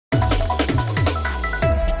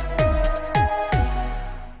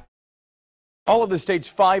All of the state's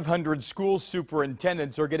 500 school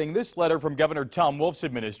superintendents are getting this letter from Governor Tom Wolf's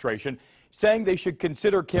administration saying they should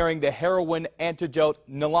consider carrying the heroin antidote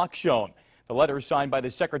naloxone. The letter, signed by the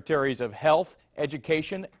Secretaries of Health,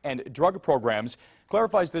 Education, and Drug Programs,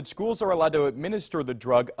 clarifies that schools are allowed to administer the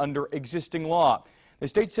drug under existing law. The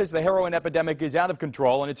state says the heroin epidemic is out of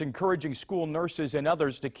control, and it's encouraging school nurses and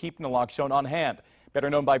others to keep naloxone on hand. Better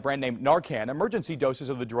known by brand name Narcan, emergency doses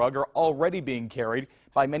of the drug are already being carried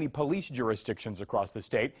by many police jurisdictions across the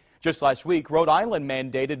state. Just last week, Rhode Island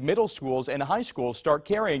mandated middle schools and high schools start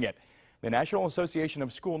carrying it. The National Association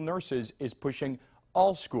of School Nurses is pushing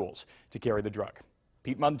all schools to carry the drug.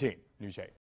 Pete Muntean, News 8.